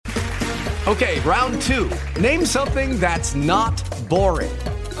Okay, round two. Name something that's not boring.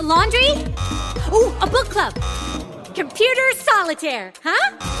 A laundry? Ooh, a book club. Computer solitaire,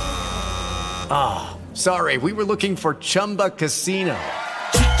 huh? Ah, sorry, we were looking for Chumba Casino.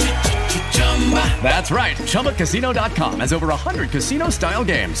 That's right, ChumbaCasino.com has over 100 casino-style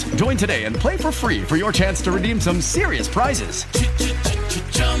games. Join today and play for free for your chance to redeem some serious prizes.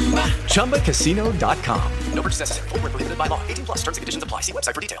 ChumbaCasino.com. No purchase necessary. Void where prohibited by law. 18+ terms and conditions apply. See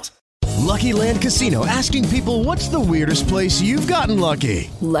website for details. Lucky Land Casino, asking people, what's the weirdest place you've gotten lucky?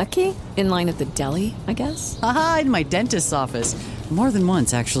 Lucky? In line at the deli, I guess? Aha, in my dentist's office. More than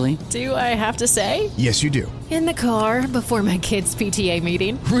once, actually. Do I have to say? Yes, you do. In the car before my kids' PTA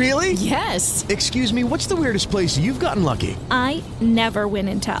meeting. Really? Yes. Excuse me, what's the weirdest place you've gotten lucky? I never win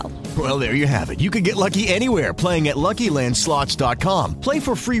and tell. Well, there you have it. You can get lucky anywhere, playing at LuckyLandSlots.com. Play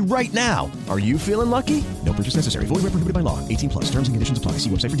for free right now. Are you feeling lucky? No purchase necessary. Void where prohibited by law. 18+. Terms and conditions apply. See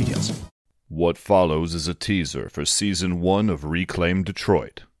website for details. What follows is a teaser for Season 1 of Reclaim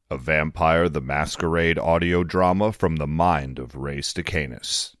Detroit, a Vampire the Masquerade audio drama from the mind of Ray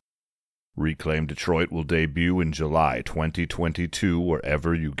Stacanis. Reclaim Detroit will debut in July 2022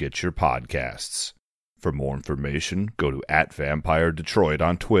 wherever you get your podcasts. For more information, go to @VampireDetroit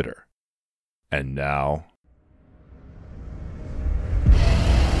on Twitter. And now...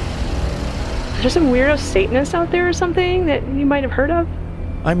 There's some weirdo Satanists out there or something that you might have heard of?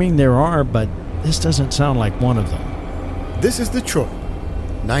 I mean, there are, but this doesn't sound like one of them. This is Detroit,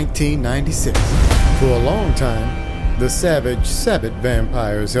 1996. For a long time, the savage Sabbath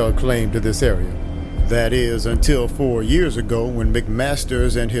vampires held claim to this area. That is, until 4 years ago when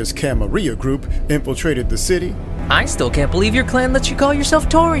McMasters and his Camarilla group infiltrated the city. I still can't believe your clan lets you call yourself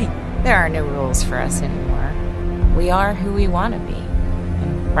Tory. There are no rules for us anymore. We are who we want to be.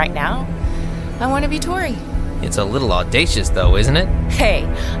 And right now, I want to be Tory. It's a little audacious, though, isn't it? Hey,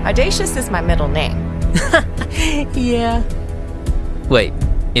 audacious is my middle name. Yeah. Wait,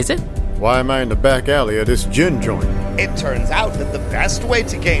 is it? Why am I in the back alley of this gin joint? It turns out that the best way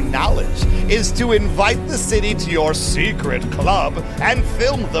to gain knowledge is to invite the city to your secret club and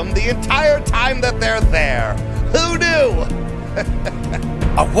film them the entire time that they're there. Who knew?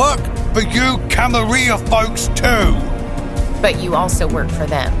 I work for you Camarilla folks, too. But you also work for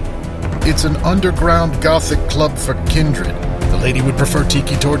them. It's an underground gothic club for kindred. The lady would prefer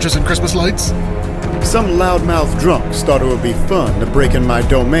tiki torches and Christmas lights? Some loudmouth drunks thought it would be fun to break in my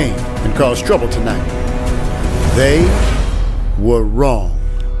domain and cause trouble tonight. They were wrong.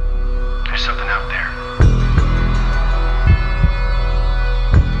 There's something out there.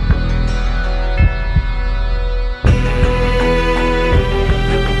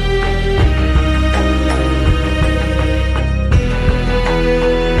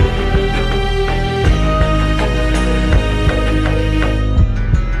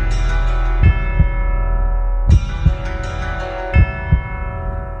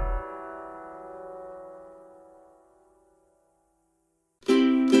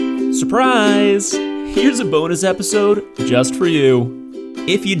 Surprise! Here's a bonus episode just for you.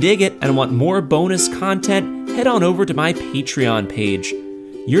 If you dig it and want more bonus content, head on over to my Patreon page.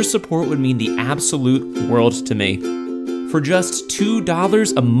 Your support would mean the absolute world to me. For just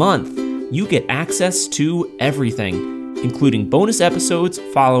 $2 a month, you get access to everything, including bonus episodes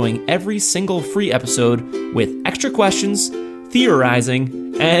following every single free episode with extra questions,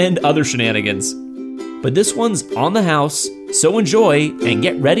 theorizing, and other shenanigans. But this one's on the house, so enjoy and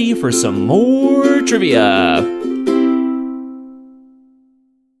get ready for some more trivia.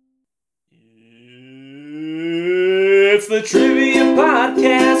 It's the Trivia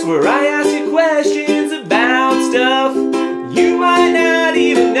Podcast where I ask you questions about stuff you might not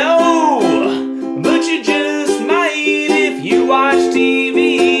even know, but you just might if you watch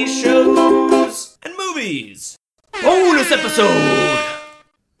TV shows and movies. Bonus episode!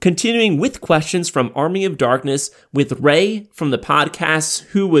 Continuing with questions from Army of Darkness with Ray from the podcasts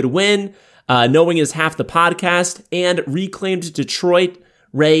Who Would Win, Knowing Is Half the Podcast, and Reclaimed Detroit.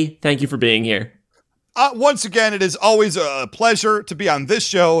 Ray, thank you for being here. Once again, it is always a pleasure to be on this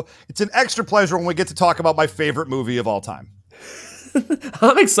show. It's an extra pleasure when we get to talk about my favorite movie of all time.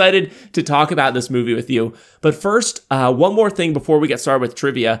 I'm excited to talk about this movie with you. But first, one more thing before we get started with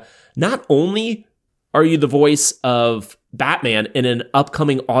trivia. Not only are you the voice of Batman in an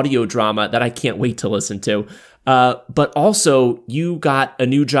upcoming audio drama that I can't wait to listen to, but also you got a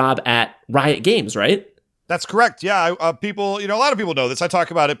new job at Riot Games, right? That's correct. Yeah, people, a lot of people know this. I talk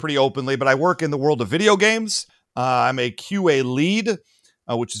about it pretty openly, but I work in the world of video games. I'm a QA lead,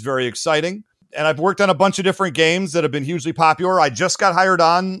 which is very exciting. and I've worked on a bunch of different games that have been hugely popular. I just got hired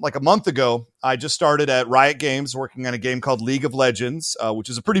on like a month ago. I just started at Riot Games working on a game called League of Legends, which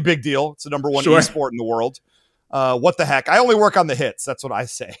is a pretty big deal. It's the number one esport in the world. What the heck? I only work on the hits. That's what I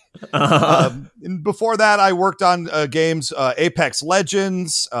say. And before that, I worked on games, Apex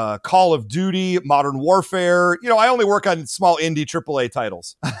Legends, Call of Duty, Modern Warfare. I only work on small indie AAA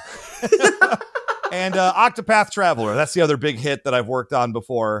titles. And Octopath Traveler. That's the other big hit that I've worked on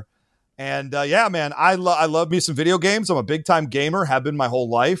before. And yeah, man, I love me some video games. I'm a big time gamer, have been my whole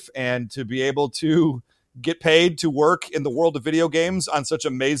life. And to be able to get paid to work in the world of video games on such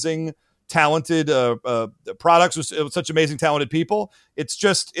amazing talented products with such amazing talented people, it's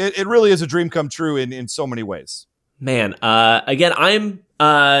just it really is a dream come true in so many ways. Man, again, I'm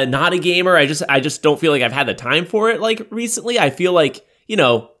not a gamer. I just don't feel like I've had the time for it like recently. I feel like,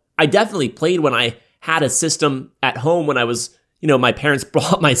 I definitely played when I had a system at home when I was, my parents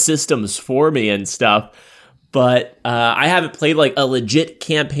brought my systems for me and stuff, but I haven't played like a legit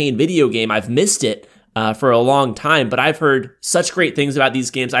campaign video game. I've missed it for a long time, but I've heard such great things about these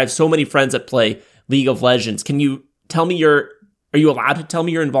games. I have so many friends that play League of Legends. Can you tell me are you allowed to tell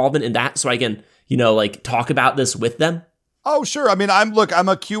me your involvement in that so I can, talk about this with them? Oh, sure. I mean, I'm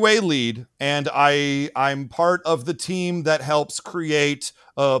a QA lead, and I'm part of the team that helps create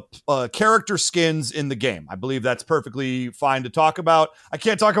character skins in the game. I believe that's perfectly fine to talk about. I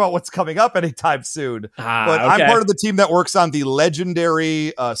can't talk about what's coming up anytime soon, but okay. I'm part of the team that works on the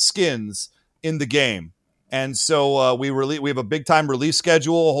legendary skins in the game. And so we have a big time release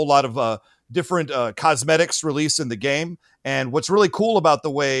schedule, a whole lot of different cosmetics release in the game. And what's really cool about the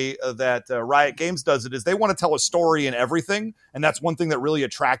way that Riot Games does it is they want to tell a story in everything. And that's one thing that really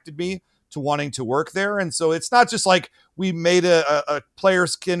attracted me to wanting to work there. And so it's not just like we made a player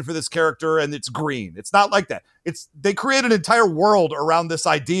skin for this character and it's green. It's not like that. They create an entire world around this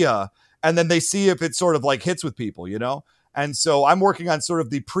idea, and then they see if it sort of like hits with people, And so I'm working on sort of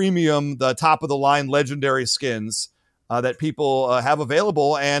the premium, the top of the line legendary skins that people have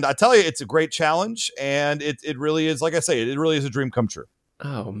available. And I tell you, it's a great challenge. And it really is, like I say, it really is a dream come true.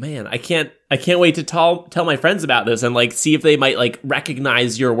 Oh man, I can't wait to tell my friends about this and like see if they might like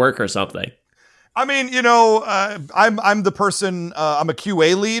recognize your work or something. I mean, I'm the person, I'm a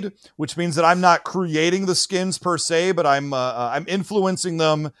QA lead, which means that I'm not creating the skins per se, but I'm influencing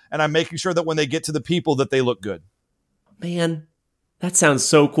them, and I'm making sure that when they get to the people that they look good. Man, that sounds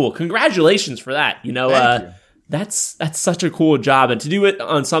so cool. Congratulations for that. Thank you. That's such a cool job, and to do it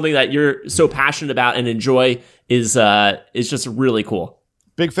on something that you're so passionate about and enjoy is just really cool.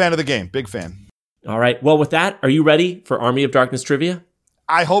 Big fan of the game. Big fan. All right. Well, with that, are you ready for Army of Darkness trivia?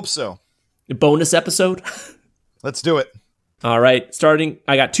 I hope so. A bonus episode? Let's do it. All right.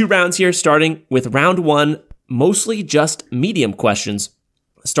 I got 2 rounds here, starting with round 1, mostly just medium questions.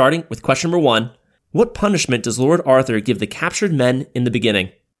 Starting with question number 1. What punishment does Lord Arthur give the captured men in the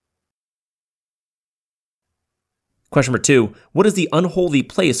beginning? Question number 2. What is the unholy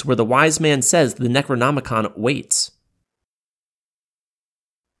place where the wise man says the Necronomicon waits?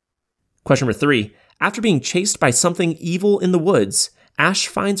 Question number 3. After being chased by something evil in the woods, Ash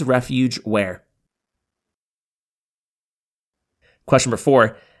finds refuge where? Question number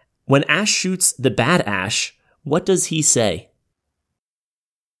 4. When Ash shoots the bad Ash, what does he say?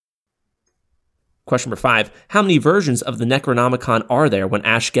 Question number 5. How many versions of the Necronomicon are there when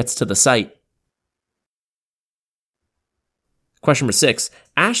Ash gets to the site? Question number 6.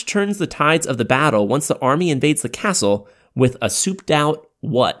 Ash turns the tides of the battle once the army invades the castle with a souped-out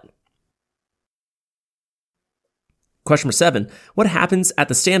what? Question number 7. What happens at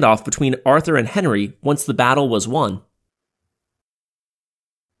the standoff between Arthur and Henry once the battle was won?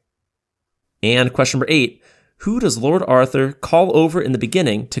 And question number 8. Who does Lord Arthur call over in the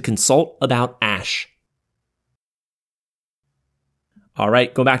beginning to consult about Ash? All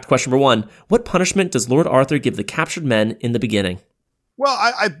right, go back to question number 1. What punishment does Lord Arthur give the captured men in the beginning? Well,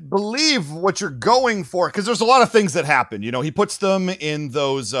 I believe what you're going for, because there's a lot of things that happen. He puts them in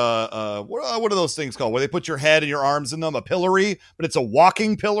those, what are those things called, where they put your head and your arms in them? A pillory, but it's a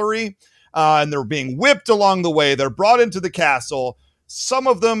walking pillory. And they're being whipped along the way. They're brought into the castle. Some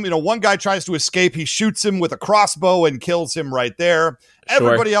of them, one guy tries to escape. He shoots him with a crossbow and kills him right there. Sure.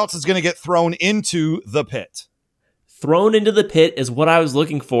 Everybody else is going to get thrown into the pit. Thrown into the pit is what I was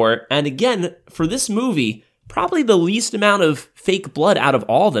looking for. And again, for this movie, probably the least amount of fake blood out of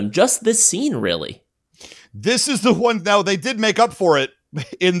all of them. Just this scene, really. This is the one. Now, they did make up for it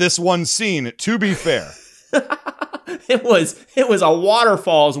in this one scene, to be fair. It was a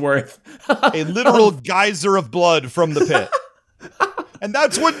waterfall's worth. A literal geyser of blood from the pit. And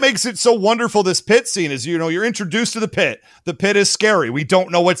that's what makes it so wonderful, this pit scene, is, you're introduced to the pit. The pit is scary. We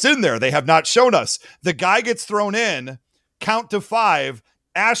don't know what's in there. They have not shown us. The guy gets thrown in, count to 5.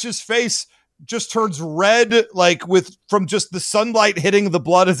 Ash's face just turns red, like from just the sunlight hitting the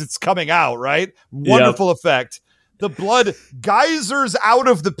blood as it's coming out, right? Wonderful effect. The blood geysers out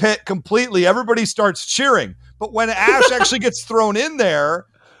of the pit completely. Everybody starts cheering. But when Ash actually gets thrown in there,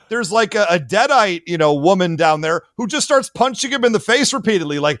 there's like a deadite, woman down there who just starts punching him in the face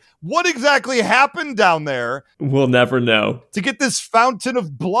repeatedly. Like, what exactly happened down there? We'll never know. To get this fountain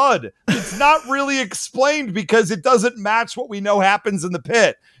of blood. It's not really explained because it doesn't match what we know happens in the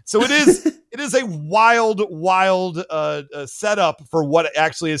pit. So it is a wild setup for what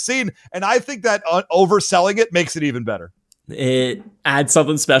actually is seen. And I think that overselling it makes it even better. It adds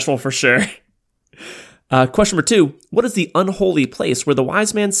something special for sure. Question number 2. What is the unholy place where the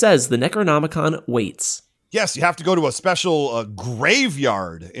wise man says the Necronomicon waits? Yes, you have to go to a special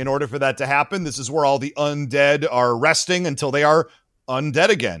graveyard in order for that to happen. This is where all the undead are resting until they are undead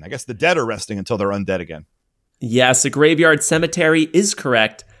again. I guess the dead are resting until they're undead again. Yes, a graveyard cemetery is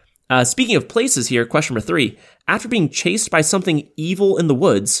correct. Speaking of places here, question number 3. After being chased by something evil in the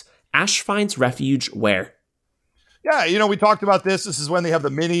woods, Ash finds refuge where? Yeah, we talked about this. This is when they have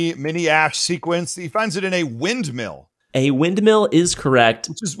the mini Ash sequence. He finds it in a windmill. A windmill is correct.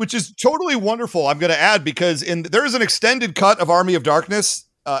 Which is totally wonderful, I'm going to add, because there is an extended cut of Army of Darkness.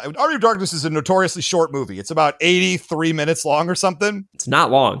 Army of Darkness is a notoriously short movie. It's about 83 minutes long or something. It's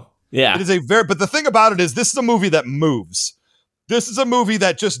not long. Yeah. It is but the thing about it is this is a movie that moves. This is a movie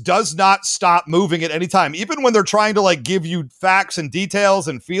that just does not stop moving at any time. Even when they're trying to give you facts and details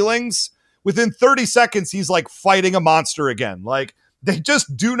and feelings, within 30 seconds, he's fighting a monster again. They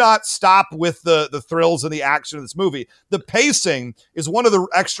just do not stop with the thrills and the action of this movie. The pacing is one of the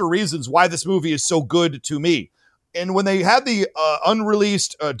extra reasons why this movie is so good to me. And when they had the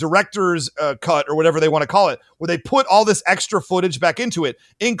unreleased director's cut, or whatever they want to call it, where they put all this extra footage back into it,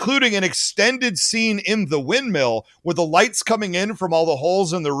 including an extended scene in the windmill with the lights coming in from all the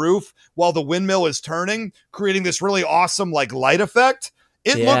holes in the roof while the windmill is turning, creating this really awesome light effect.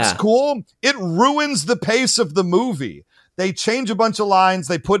 It looks cool. It ruins the pace of the movie. They change a bunch of lines.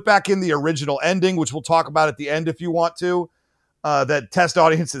 They put back in the original ending, which we'll talk about at the end if you want to. That test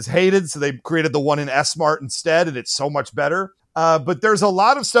audiences hated, so they created the one in S-Mart instead, and it's so much better. But there's a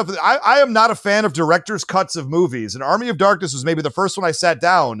lot of stuff. I am not a fan of director's cuts of movies, and Army of Darkness was maybe the first one I sat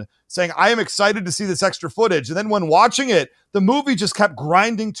down saying, I am excited to see this extra footage. And then when watching it, the movie just kept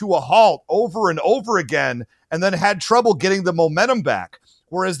grinding to a halt over and over again, and then had trouble getting the momentum back.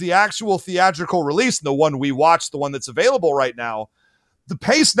 Whereas the actual theatrical release, the one we watched, the one that's available right now, the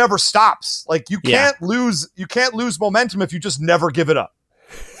pace never stops. You can't lose momentum if you just never give it up.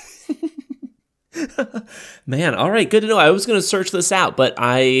 Man, all right, good to know. I was going to search this out, but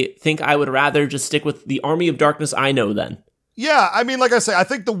I think I would rather just stick with the Army of Darkness I know then. Yeah, I mean, like I say, I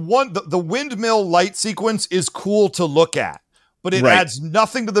think the windmill light sequence is cool to look at, but it adds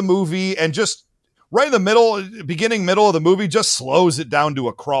nothing to the movie, and just right in the middle of the movie just slows it down to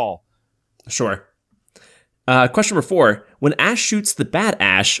a crawl. Sure. Question number 4. When Ash shoots the Bad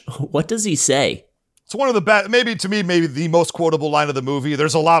Ash, what does he say? It's one of the maybe the most quotable line of the movie.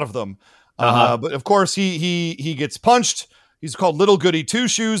 There's a lot of them. But of course, he gets punched. He's called Little Goody Two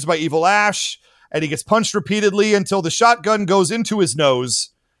Shoes by Evil Ash, and he gets punched repeatedly until the shotgun goes into his nose.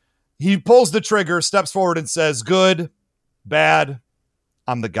 He pulls the trigger, steps forward, and says, "Good, bad,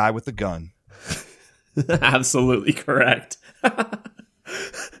 I'm the guy with the gun." Absolutely correct.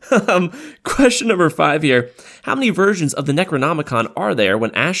 Question number 5 here. How many versions of the Necronomicon are there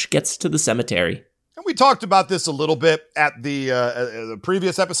when Ash gets to the cemetery? And we talked about this a little bit at the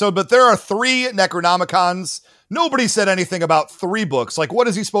previous episode, but there are 3 Necronomicons. Nobody said anything about 3 books. What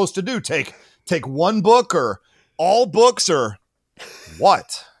is he supposed to do? Take 1 book, or all books, or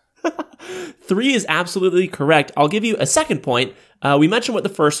what? 3 is absolutely correct. I'll give you a second point. We mentioned what the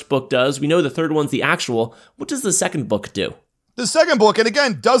first book does. We know the third one's the actual. What does the second book do? The second book, and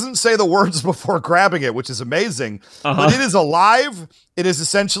again, doesn't say the words before grabbing it, which is amazing. But it is alive. It is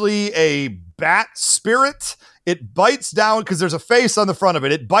essentially a bat spirit. It bites down, because there's a face on the front of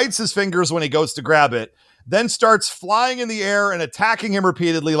it. It bites his fingers when he goes to grab it, then starts flying in the air and attacking him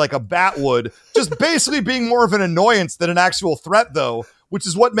repeatedly like a bat would, just basically being more of an annoyance than an actual threat, though, which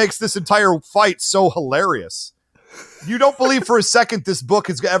is what makes this entire fight so hilarious. You don't believe for a second this book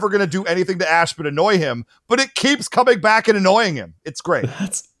is ever going to do anything to Ash but annoy him, but it keeps coming back and annoying him. It's great.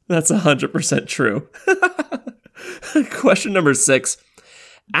 That's 100% true. Question number 6.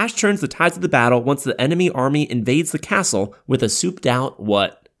 Ash turns the tides of the battle once the enemy army invades the castle with a souped out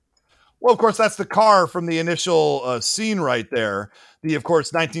what? Well, of course, that's the car from the initial scene right there. The, of course,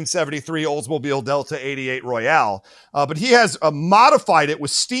 1973 Oldsmobile Delta 88 Royale. But he has modified it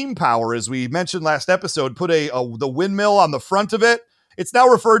with steam power, as we mentioned last episode, put the windmill on the front of it. It's now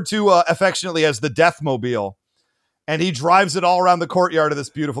referred to affectionately as the Deathmobile. And he drives it all around the courtyard of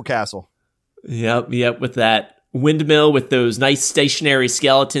this beautiful castle. Yep, with that windmill with those nice stationary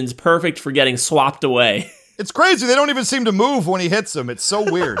skeletons, perfect for getting swapped away. It's crazy. They don't even seem to move when he hits them. It's so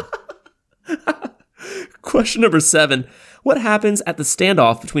weird. Question number 7. What happens at the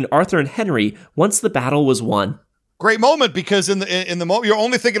standoff between Arthur and Henry once the battle was won? Great moment, because in the moment you're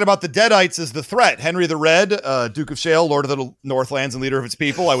only thinking about the Deadites as the threat. Henry the Red, Duke of Shale, Lord of the Northlands, and leader of its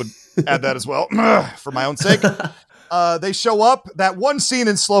people. I would add that as well for my own sake. They show up. That one scene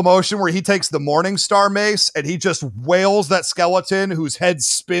in slow motion where he takes the Morning Star mace and he just wails that skeleton whose head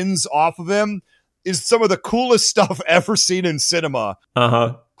spins off of him is some of the coolest stuff ever seen in cinema.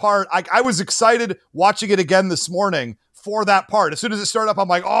 I was excited watching it again this morning for that part. As soon as it started up, I'm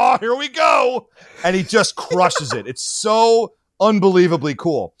like, oh, here we go. And he just crushes it. It's so unbelievably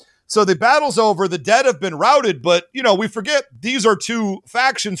cool. So the battle's over. The dead have been routed, but, we forget these are two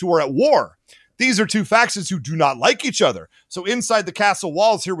factions who are at war. These are two factions who do not like each other. So inside the castle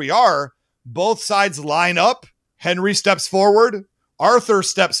walls, here we are. Both sides line up. Henry steps forward. Arthur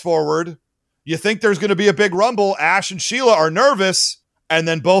steps forward. You think there's going to be a big rumble. Ash and Sheila are nervous. And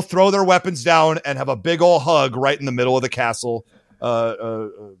then both throw their weapons down and have a big old hug right in the middle of the castle.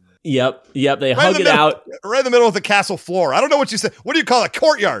 Yep. They hug it out. Right in the middle of the castle floor. I don't know what you said. What do you call it?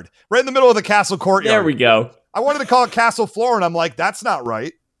 Courtyard. Right in the middle of the castle courtyard. There we go. I wanted to call it castle floor, and I'm like, that's not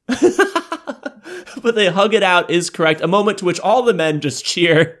right. But they hug it out is correct. A moment to which all the men just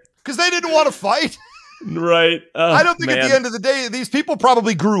cheer. Because they didn't want to fight. Right. I don't think at the end of the day, these people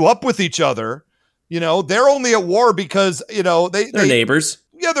probably grew up with each other. They're only at war because, they're neighbors.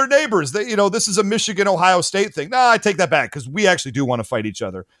 Yeah, they're neighbors. This is a Michigan, Ohio State thing. Nah, I take that back because we actually do want to fight each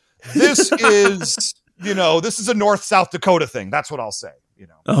other. This is, this is a North-South Dakota thing. That's what I'll say.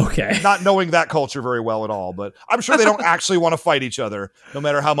 Okay. Not knowing that culture very well at all, but I'm sure they don't actually want to fight each other, no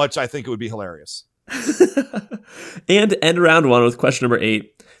matter how much I think it would be hilarious. And end round 1 with question number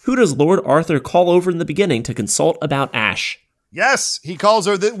 8. Who does Lord Arthur call over in the beginning to consult about Ash? Yes, he calls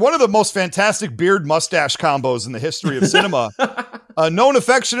her one of the most fantastic beard-mustache combos in the history of cinema, known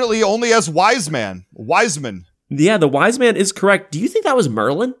affectionately only as Wiseman. Yeah, the Wiseman is correct. Do you think that was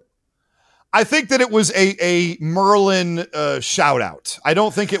Merlin? I think that it was a Merlin shout-out. I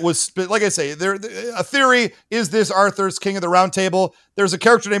don't think it was, like I say, a theory, is this Arthur's King of the Round Table? There's a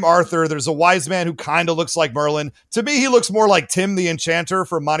character named Arthur. There's a wise man who kind of looks like Merlin. To me, he looks more like Tim the Enchanter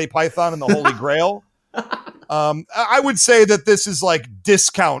from Monty Python and the Holy Grail. I would say that this is like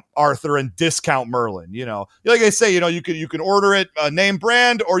discount Arthur and discount Merlin. Like I say, you can order it name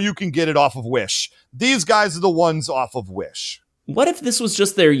brand or you can get it off of Wish. These guys are the ones off of Wish. What if this was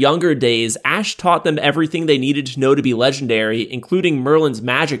just their younger days? Ash taught them everything they needed to know to be legendary, including Merlin's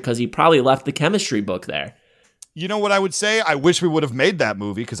magic, because he probably left the chemistry book there. You know what I would say? I wish we would have made that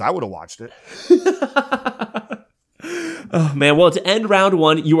movie because I would have watched it. Oh, man. Well, to end round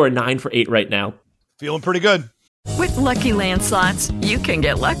 1, you are 9 for 8 right now. Feeling pretty good. With Lucky Land Slots, you can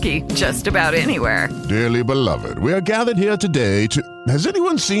get lucky just about anywhere. Dearly beloved, we are gathered here today to... Has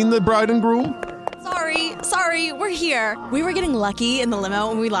anyone seen the bride and groom? Sorry, we're here. We were getting lucky in the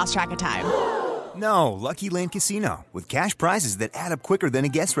limo and we lost track of time. No, Lucky Land Casino, with cash prizes that add up quicker than a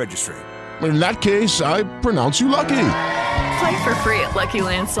guest registry. In that case, I pronounce you lucky. Play for free at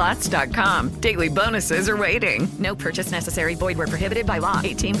LuckyLandSlots.com. Daily bonuses are waiting. No purchase necessary. Void where prohibited by law.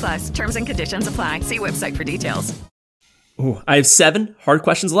 18+. Terms and conditions apply. See website for details. Ooh, I have 7 hard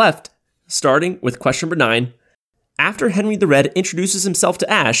questions left, starting with question number 9. After Henry the Red introduces himself to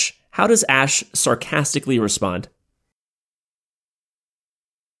Ash, how does Ash sarcastically respond?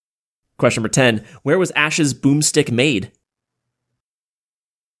 Question number 10. Where was Ash's boomstick made?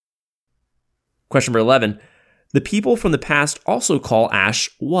 Question number 11. The people from the past also call Ash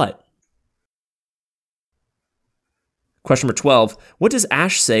what? Question number 12. What does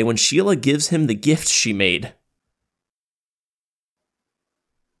Ash say when Sheila gives him the gift she made?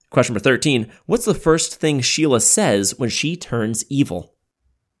 Question number 13. What's the first thing Sheila says when she turns evil?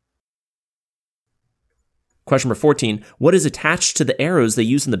 Question number 14. What is attached to the arrows they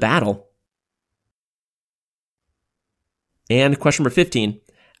use in the battle? And question number 15.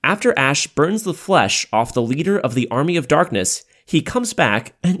 After Ash burns the flesh off the leader of the Army of Darkness, he comes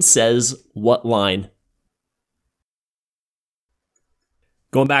back and says what line?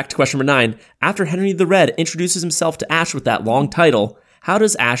 Going back to question number 9. After Henry the Red introduces himself to Ash with that long title, how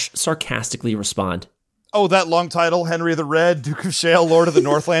does Ash sarcastically respond? Oh, that long title, Henry the Red, Duke of Shale, Lord of the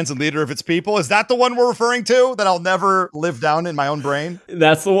Northlands, and leader of its people. Is that the one we're referring to that I'll never live down in my own brain?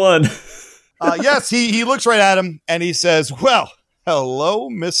 That's the one. Yes, he looks right at him and he says, well, hello,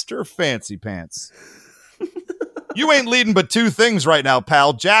 Mr. Fancy Pants. You ain't leading but two things right now,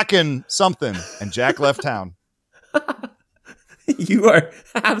 pal. Jack and something. And Jack left town. You are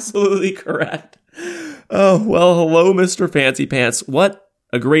absolutely correct. Oh, well, hello, Mr. Fancy Pants. What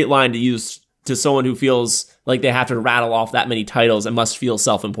a great line to use to someone who feels like they have to rattle off that many titles and must feel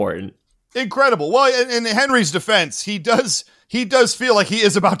self-important. Incredible. Well, in Henry's defense, he does feel like he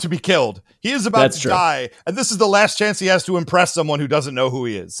is about to be killed. He is about to die. And this is the last chance he has to impress someone who doesn't know who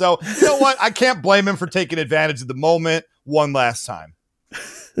he is. So, you know what? I can't blame him for taking advantage of the moment one last time.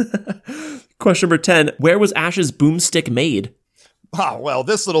 Question number 10. Where was Ash's boomstick made? Oh, well,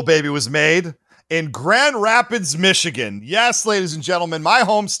 this little baby was made in Grand Rapids, Michigan. Yes, ladies and gentlemen, my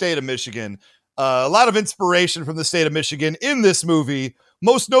home state of Michigan. A lot of inspiration from the state of Michigan in this movie,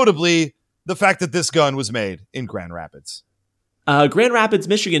 most notably the fact that this gun was made in Grand Rapids. Grand Rapids,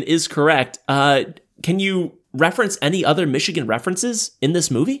 Michigan is correct. Can you reference any other Michigan references in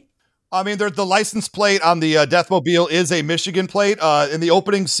this movie? I mean, the license plate on the Deathmobile is a Michigan plate. In the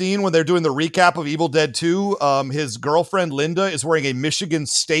opening scene, when they're doing the recap of Evil Dead 2, his girlfriend, Linda, is wearing a Michigan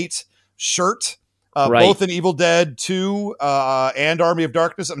State shirt, both in Evil Dead 2 and Army of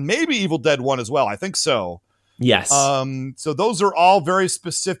Darkness, and maybe Evil Dead 1 as well. I think so. Yes. So those are all very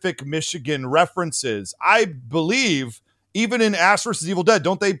specific Michigan references. I believe even in Ash vs. Evil Dead,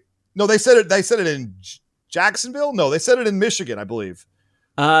 don't they? No, they said it in Jacksonville. No, they said it in Michigan, I believe.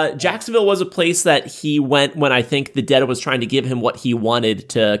 Jacksonville was a place that he went when I think the dead was trying to give him what he wanted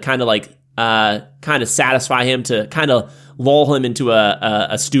to kind of satisfy him, to kind of lull him into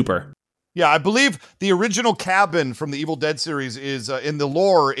a stupor. Yeah, I believe the original cabin from the Evil Dead series is in the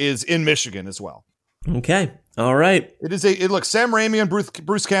lore is in Michigan as well. Okay. All right. Look, Sam Raimi and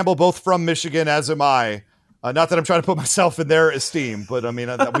Bruce Campbell, both from Michigan, as am I. Not that I'm trying to put myself in their esteem, but I mean,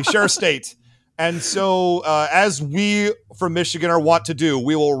 we share a state. And so as we from Michigan are wont to do,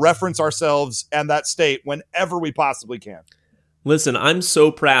 we will reference ourselves and that state whenever we possibly can. Listen, I'm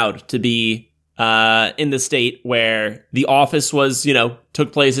so proud to be in the state where The Office was,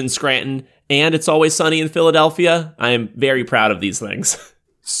 took place in Scranton, and It's Always Sunny in Philadelphia. I am very proud of these things.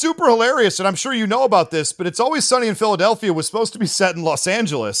 Super hilarious, and I'm sure you know about this, but It's Always Sunny in Philadelphia was supposed to be set in Los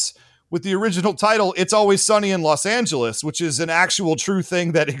Angeles with the original title, It's Always Sunny in Los Angeles, which is an actual true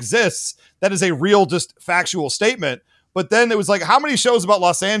thing that exists. That is a real, just factual statement. But then it was like, how many shows about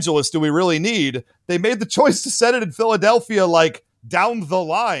Los Angeles do we really need? They made the choice to set it in Philadelphia, like down the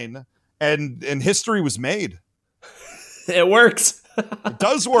line, and history was made. It works. It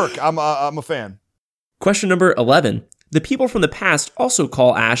does work. I'm a fan. Question number 11. The people from the past also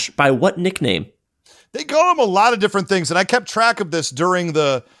call Ash by what nickname? They call him a lot of different things, and I kept track of this during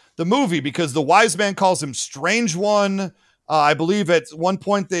the movie because the wise man calls him Strange One. I believe at one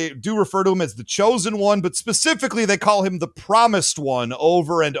point they do refer to him as the Chosen One, but specifically they call him the Promised One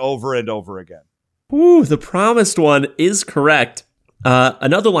over and over and over again. Ooh, the Promised One is correct.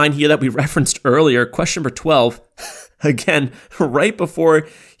 Another line here that we referenced earlier, question number 12. Again, right before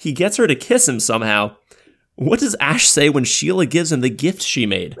he gets her to kiss him somehow. What does Ash say when Sheila gives him the gift she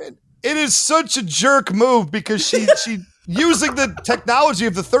made? It is such a jerk move because she using the technology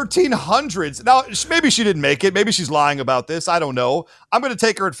of the 1300s. Now, maybe she didn't make it. Maybe she's lying about this. I don't know. I'm going to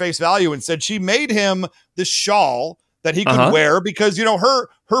take her at face value and said she made him this shawl that he could wear because,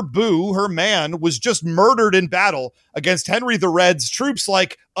 her boo, her man, was just murdered in battle against Henry the Red's troops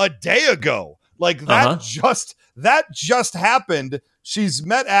like a day ago. Like that just happened. She's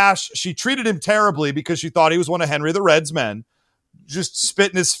met Ash. She treated him terribly because she thought he was one of Henry the Red's men. Just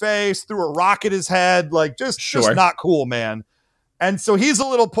spit in his face, threw a rock at his head, like just not cool, man. And so he's a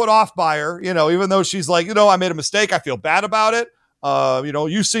little put off by her, even though she's like, I made a mistake. I feel bad about it.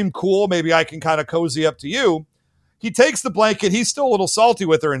 You seem cool. Maybe I can kind of cozy up to you. He takes the blanket. He's still a little salty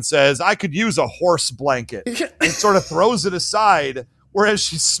with her and says, I could use a horse blanket, and sort of throws it aside, whereas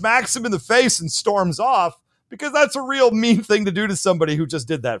she smacks him in the face and storms off because that's a real mean thing to do to somebody who just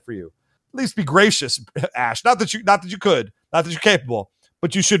did that for you. At least be gracious, Ash. Not that you could, not that you're capable,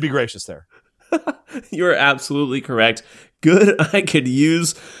 but you should be gracious there. You're absolutely correct. Good, I could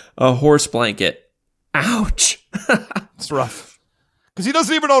use a horse blanket. Ouch. It's rough. Because he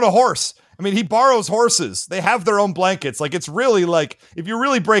doesn't even own a horse. I mean, he borrows horses. They have their own blankets. Like, it's really like, if you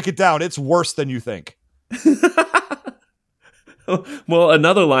really break it down, it's worse than you think. Well,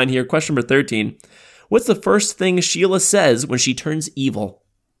 another line here, question number 13. What's the first thing Sheila says when she turns evil?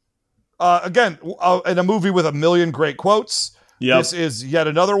 Again, in a movie with a million great quotes, Yep. This is yet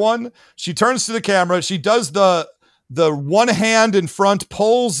another one. She turns to the camera. She does the one hand in front,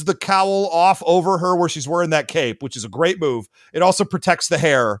 pulls the cowl off over her where she's wearing that cape, which is a great move. It also protects the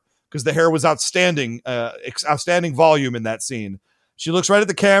hair because the hair was outstanding volume in that scene. She looks right at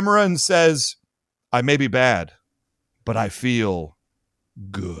the camera and says, I may be bad, but I feel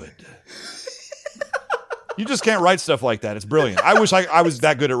good. You just can't write stuff like that. It's brilliant. I wish I was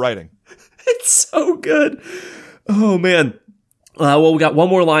that good at writing. It's so good. Oh, man. Well, we got one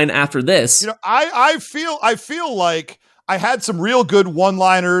more line after this. You know, I feel like I had some real good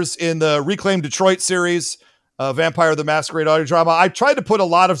one-liners in the Reclaim Detroit series, Vampire the Masquerade audio drama. I tried to put a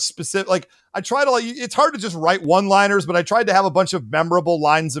lot of specific, it's hard to just write one-liners, but I tried to have a bunch of memorable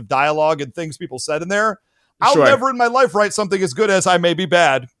lines of dialogue and things people said in there. I'll never in my life write something as good as I may be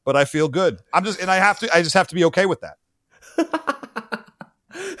bad, but I feel good. I just have to be okay with that.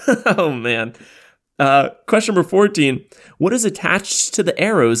 Oh, man. Question number 14. What is attached to the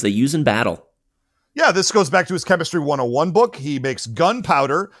arrows they use in battle? Yeah, this goes back to his Chemistry 101 book. He makes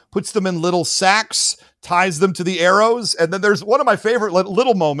gunpowder, puts them in little sacks, ties them to the arrows. And then there's one of my favorite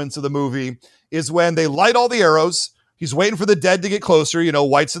little moments of the movie is when they light all the arrows. He's waiting for the dead to get closer,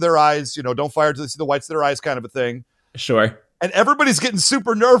 whites of their eyes, don't fire till they see the whites of their eyes kind of a thing. Sure. And everybody's getting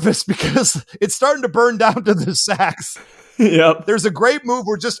super nervous because it's starting to burn down to the sacks. Yep. There's a great move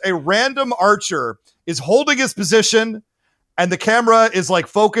where just a random archer is holding his position and the camera is like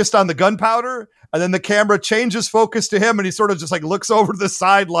focused on the gunpowder. And then the camera changes focus to him and he sort of just like looks over to the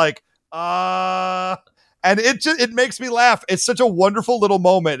side like, and it makes me laugh. It's such a wonderful little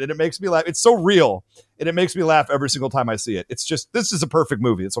moment and it makes me laugh. It's so real and it makes me laugh every single time I see it. It's just, this is a perfect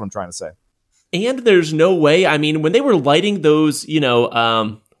movie. That's what I'm trying to say. And there's no way, I mean, when they were lighting those,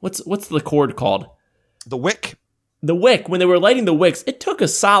 what's the cord called? The wick. The wick, when they were lighting the wicks, it took a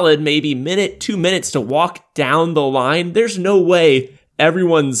solid maybe 2 minutes to walk down the line. There's no way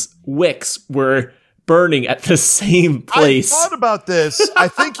everyone's wicks were burning at the same place. I thought about this. I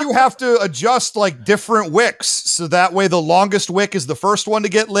think you have to adjust like different wicks. So that way the longest wick is the first one to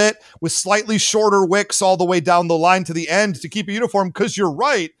get lit with slightly shorter wicks all the way down the line to the end to keep it uniform. Because you're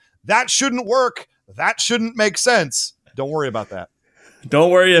right. That shouldn't work. That shouldn't make sense. Don't worry about that. Don't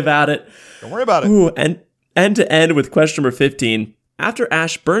worry about it. Don't worry about it. Ooh, and end to end with question number 15. After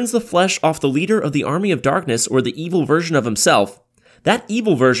Ash burns the flesh off the leader of the Army of Darkness, or the evil version of himself, that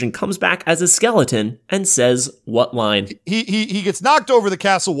evil version comes back as a skeleton and says what line? He gets knocked over the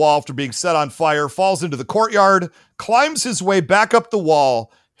castle wall after being set on fire, falls into the courtyard, climbs his way back up the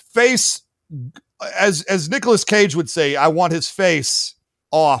wall, face, as Nicolas Cage would say, I want his face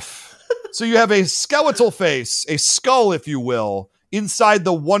off. So you have a skeletal face, a skull, if you will, inside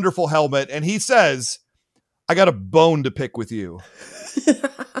the wonderful helmet, and he says, I got a bone to pick with you.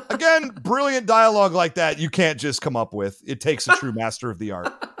 Again, brilliant dialogue like that you can't just come up with. It takes a true master of the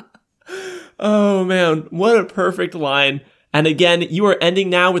art. Oh, man. What a perfect line. And again, you are ending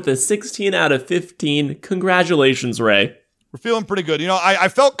now with a 16 out of 15. Congratulations, Ray. We're feeling pretty good. I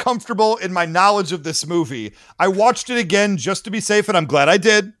felt comfortable in my knowledge of this movie. I watched it again just to be safe, and I'm glad I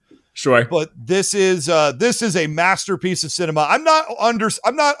did. Sure. But this is a masterpiece of cinema.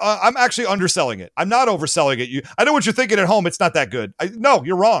 I'm actually underselling it. I'm not overselling it. I know what you're thinking at home. It's not that good. No,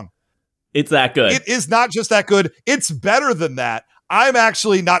 you're wrong. It's that good. It is not just that good. It's better than that. I'm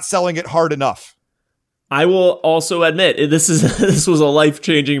actually not selling it hard enough. I will also admit this was a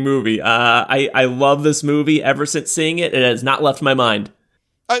life-changing movie. I love this movie. Ever since seeing it, it has not left my mind.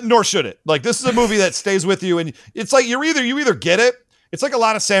 Nor should it. Like, this is a movie that stays with you, and it's like you either get it. It's like a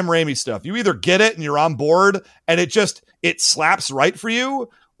lot of Sam Raimi stuff. You either get it and you're on board and it slaps right for you,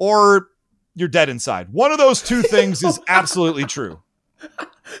 or you're dead inside. One of those two things is absolutely true.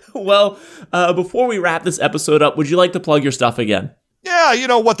 Well, before we wrap this episode up, would you like to plug your stuff again?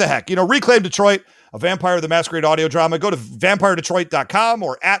 Yeah, what the heck. Reclaim Detroit, a Vampire the Masquerade audio drama. Go to vampiredetroit.com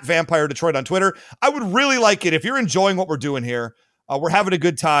or at Vampire Detroit on Twitter. I would really like it if you're enjoying what we're doing here. We're having a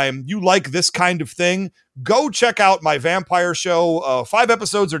good time. You like this kind of thing, go check out my vampire show. 5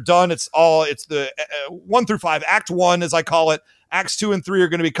 episodes are done. It's the 1 through 5, Act 1, as I call it. Acts 2 and 3 are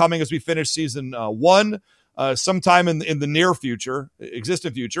going to be coming as we finish season 1 sometime in the near future,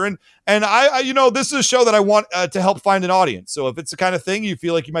 existent future. And I this is a show that I want to help find an audience. So if it's the kind of thing you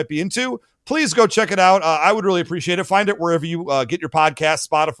feel like you might be into, please go check it out. I would really appreciate it. Find it wherever you get your podcast,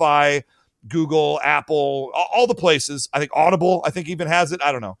 Spotify, Google, Apple, all the places. I think Audible, even has it.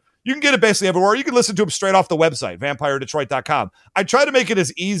 I don't know. You can get it basically everywhere. You can listen to them straight off the website, vampiredetroit.com. I try to make it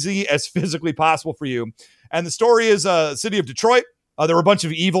as easy as physically possible for you. And the story is city of Detroit. There were a bunch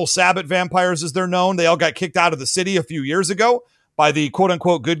of evil Sabbat vampires, as they're known. They all got kicked out of the city a few years ago by the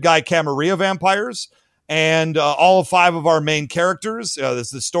quote-unquote good guy Camarilla vampires. And all 5 of our main characters, the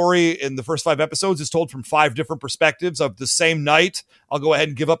story in the first 5 episodes is told from 5 different perspectives of the same night. I'll go ahead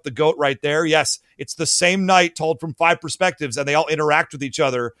and give up the goat right there. Yes, it's the same night told from 5 perspectives, and they all interact with each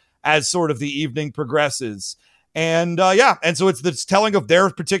other as sort of the evening progresses. And and so it's this telling of their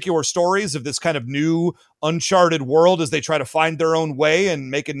particular stories of this kind of new uncharted world as they try to find their own way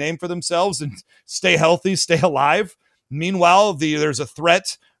and make a name for themselves and stay healthy, stay alive. Meanwhile, there's a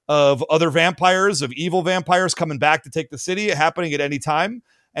threat of other vampires, of evil vampires coming back to take the city, happening at any time.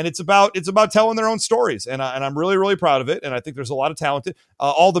 And it's about telling their own stories. And I'm really, really proud of it. And I think there's a lot of talented.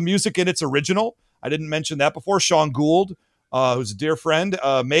 All the music in it's original. I didn't mention that before. Sean Gould, who's a dear friend,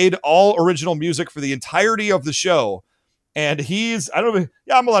 made all original music for the entirety of the show. And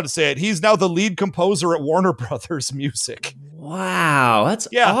I'm allowed to say it. He's now the lead composer at Warner Brothers Music. Wow, that's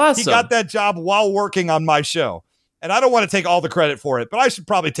awesome. He got that job while working on my show. And I don't want to take all the credit for it, but I should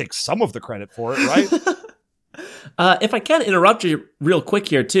probably take some of the credit for it, right? If I can interrupt you real quick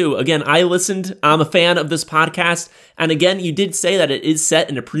here, too. Again, I'm a fan of this podcast. And again, you did say that it is set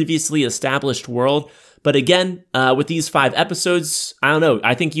in a previously established world. But again, with these 5 episodes, I don't know.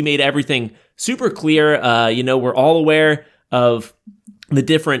 I think you made everything super clear. We're all aware of the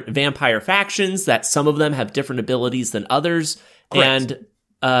different vampire factions, that some of them have different abilities than others. Correct. And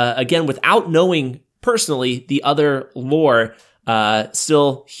again, without knowing personally the other lore,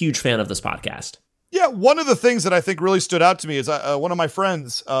 still huge fan of this podcast. Yeah, one of the things that I think really stood out to me is one of my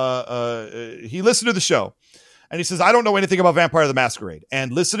friends, he listened to the show, and he says, I don't know anything about Vampire the Masquerade.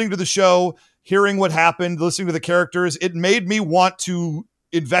 And listening to the show, hearing what happened, listening to the characters, it made me want to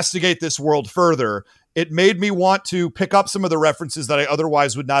investigate this world further. It made me want to pick up some of the references that I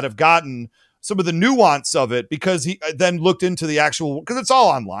otherwise would not have gotten, some of the nuance of it, because he then looked into the actual, because it's all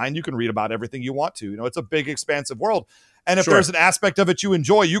online. You can read about everything you want to. It's a big, expansive world. And if there's an aspect of it you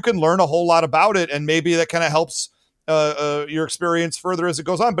enjoy, you can learn a whole lot about it. And maybe that kind of helps your experience further as it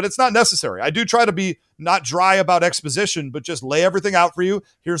goes on. But it's not necessary. I do try to be not dry about exposition, but just lay everything out for you.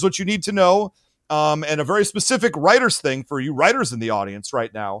 Here's what you need to know. And a very specific writer's thing for you writers in the audience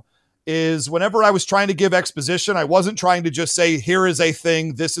right now is whenever I was trying to give exposition, I wasn't trying to just say, here is a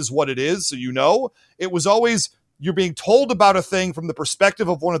thing, this is what it is, so you know. It was always, you're being told about a thing from the perspective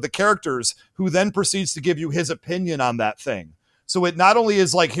of one of the characters who then proceeds to give you his opinion on that thing. So it not only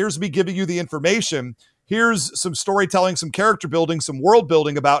is like, here's me giving you the information, here's some storytelling, some character building, some world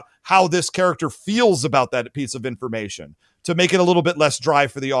building about how this character feels about that piece of information to make it a little bit less dry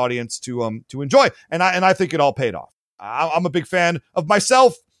for the audience to enjoy. And I think it all paid off. I'm a big fan of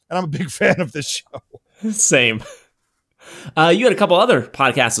myself, and I'm a big fan of this show. Same. You had a couple other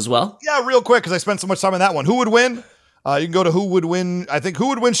podcasts as well. Yeah, real quick, because I spent so much time on that one. Who Would Win? You can go to Who Would Win. I think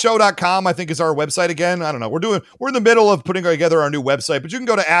whowouldwinshow.com, I think, is our website again. I don't know. We're in the middle of putting together our new website, but you can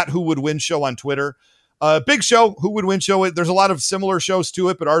go to @WhoWouldWinShow on Twitter. Big show, Who Would Win Show. There's a lot of similar shows to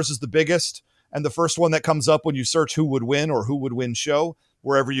it, but ours is the biggest. And the first one that comes up when you search Who Would Win or Who Would Win Show,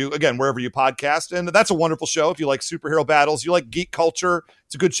 wherever you podcast. And that's a wonderful show. If you like superhero battles, you like geek culture,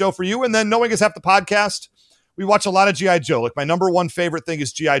 it's a good show for you. And then knowing is half the podcast. We watch a lot of G.I. Joe. Like my number one favorite thing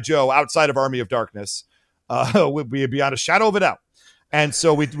is G.I. Joe outside of Army of Darkness. We'd be on a shadow of a doubt. And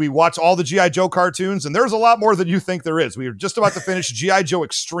so we watch all the G.I. Joe cartoons, and there's a lot more than you think there is. We are just about to finish G.I. Joe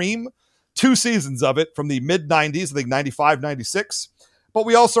Extreme, 2 seasons of it from the mid-90s, I think 95, 96. But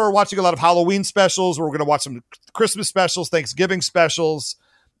we also are watching a lot of Halloween specials. We're going to watch some Christmas specials, Thanksgiving specials.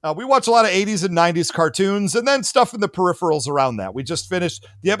 We watch a lot of 80s and 90s cartoons and then stuff in the peripherals around that. We just finished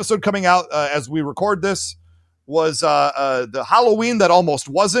the episode coming out as we record this was the Halloween That Almost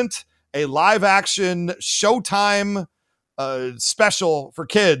Wasn't, a live action Showtime special for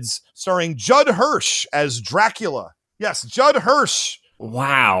kids starring Judd Hirsch as Dracula. Yes, Judd Hirsch.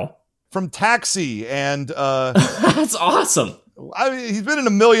 Wow. From Taxi and that's awesome. He's been in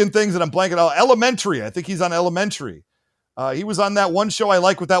a million things that I'm blanking out. Elementary. I think he's on Elementary. He was on that one show I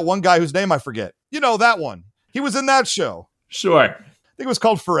like with that one guy whose name I forget. You know, that one. He was in that show. Sure. I think it was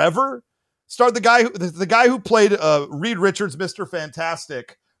called Forever. Starred the guy who played Reed Richards, Mr.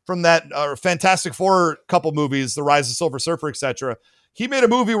 Fantastic, from that Fantastic Four couple movies, The Rise of Silver Surfer, etc. He made a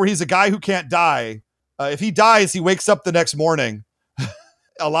movie where he's a guy who can't die. If he dies, he wakes up the next morning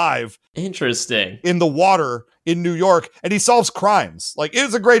alive. Interesting. In the water in New York, and he solves crimes. Like,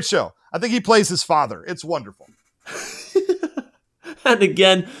 it's a great show. I think he plays his father. It's wonderful. And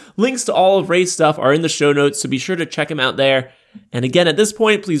again, links to all of Ray's stuff are in the show notes, so be sure to check him out there. And again, at this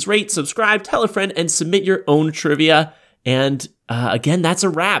point, please rate, subscribe, tell a friend, and submit your own trivia. And again, that's a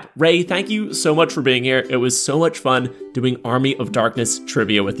wrap. Ray, thank you so much for being here. It was so much fun doing Army of Darkness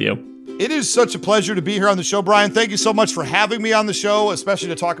trivia with you. It is such a pleasure to be here on the show, Brian. Thank you so much for having me on the show, especially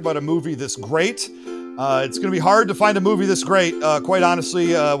to talk about a movie this great. It's going to be hard to find a movie this great, quite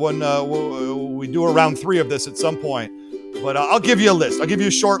honestly, when we do a round 3 of this at some point. But I'll give you a list. I'll give you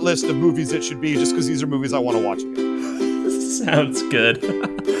a short list of movies it should be, just because these are movies I want to watch again. Sounds good.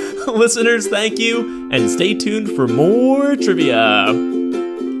 Listeners, thank you, and stay tuned for more trivia.